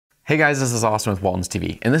Hey guys, this is Austin with Walton's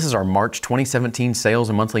TV, and this is our March 2017 sales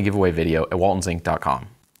and monthly giveaway video at waltonsinc.com.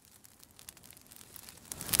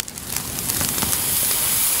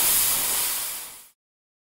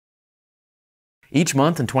 Each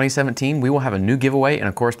month in 2017, we will have a new giveaway and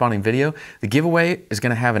a corresponding video. The giveaway is going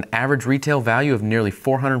to have an average retail value of nearly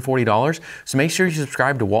 $440, so make sure you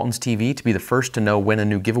subscribe to Walton's TV to be the first to know when a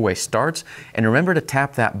new giveaway starts, and remember to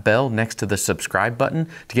tap that bell next to the subscribe button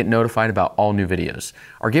to get notified about all new videos.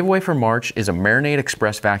 Our giveaway for March is a Marinade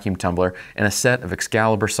Express Vacuum Tumbler and a set of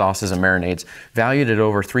Excalibur Sauces and Marinades valued at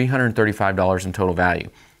over $335 in total value.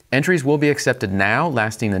 Entries will be accepted now,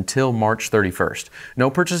 lasting until March 31st. No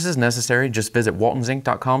purchases necessary, just visit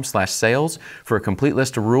waltonsinc.com/sales for a complete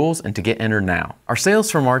list of rules and to get entered now. Our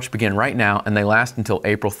sales for March begin right now and they last until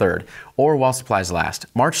April 3rd, or while supplies last.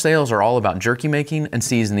 March sales are all about jerky making and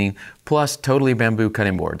seasoning, plus Totally Bamboo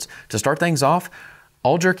cutting boards. To start things off,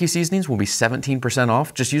 all jerky seasonings will be 17%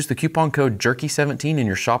 off. Just use the coupon code JERKY17 in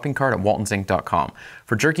your shopping cart at waltonsinc.com.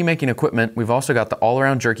 For jerky making equipment, we've also got the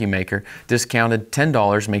all-around jerky maker, discounted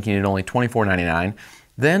 $10, making it only $24.99.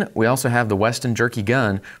 Then we also have the Weston jerky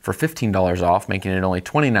gun for $15 off, making it only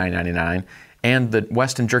 $29.99. And the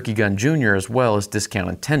Weston Jerky Gun Junior as well is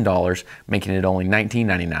discounted $10, making it only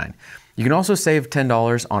 $19.99. You can also save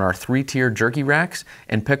 $10 on our 3-tier jerky racks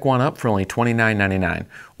and pick one up for only $29.99,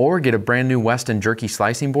 or get a brand new Weston jerky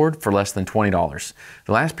slicing board for less than $20.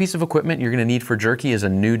 The last piece of equipment you're going to need for jerky is a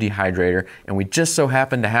new dehydrator, and we just so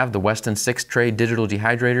happen to have the Weston 6-tray digital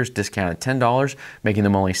dehydrators discounted $10, making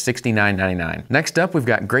them only $69.99. Next up, we've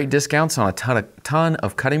got great discounts on a ton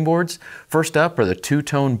of cutting boards. First up are the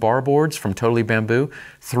 2-tone bar boards from Totally Bamboo.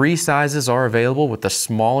 3 sizes are available, with the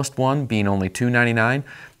smallest one being only $2.99.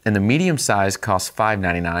 And the medium size costs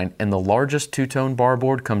 $5.99, and the largest 2-tone bar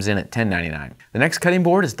board comes in at $10.99. The next cutting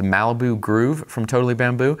board is the Malibu Groove from Totally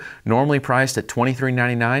Bamboo, normally priced at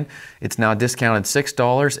 $23.99. It's now discounted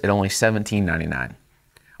 $6 at only $17.99.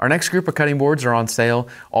 Our next group of cutting boards are on sale,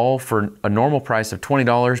 all for a normal price of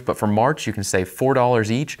 $20, but for March you can save $4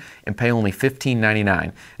 each and pay only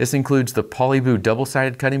 $15.99. This includes the Polyboo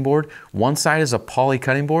double-sided cutting board. One side is a poly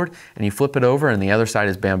cutting board, and you flip it over and the other side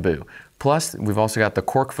is bamboo. Plus, we've also got the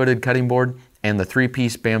cork-footed cutting board, and the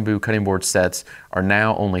 3-piece bamboo cutting board sets are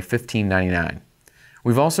now only $15.99.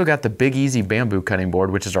 We've also got the Big Easy bamboo cutting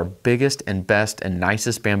board, which is our biggest and best and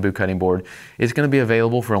nicest bamboo cutting board. It's going to be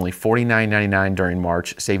available for only $49.99 during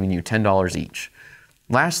March, saving you $10 each.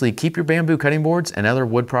 Lastly, keep your bamboo cutting boards and other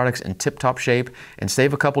wood products in tip-top shape and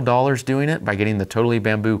save a couple dollars doing it by getting the Totally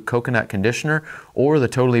Bamboo Coconut Conditioner or the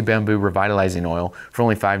Totally Bamboo Revitalizing Oil for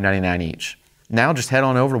only $5.99 each. Now just head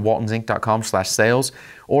on over to waltonsinc.com/sales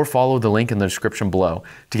or follow the link in the description below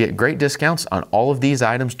to get great discounts on all of these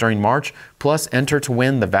items during March, plus enter to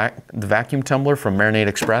win the vacuum tumbler from Marinade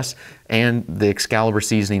Express and the Excalibur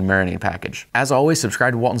seasoning marinade package. As always,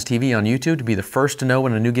 subscribe to Walton's TV on YouTube to be the first to know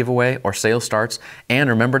when a new giveaway or sale starts, and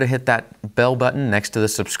remember to hit that bell button next to the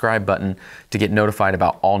subscribe button to get notified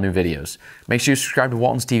about all new videos. Make sure you subscribe to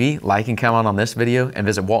Walton's TV, like and comment on this video, and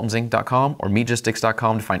visit waltonsinc.com or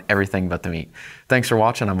meatgistics.com to find everything but the meat. Thanks for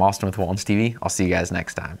watching. I'm Austin with Walton's TV. I'll see you guys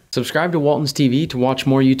next time. Subscribe to Walton's TV to watch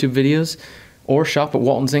more YouTube videos, or shop at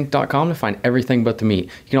waltonsinc.com to find everything but the meat.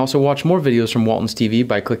 You can also watch more videos from Walton's TV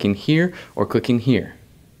by clicking here or clicking here.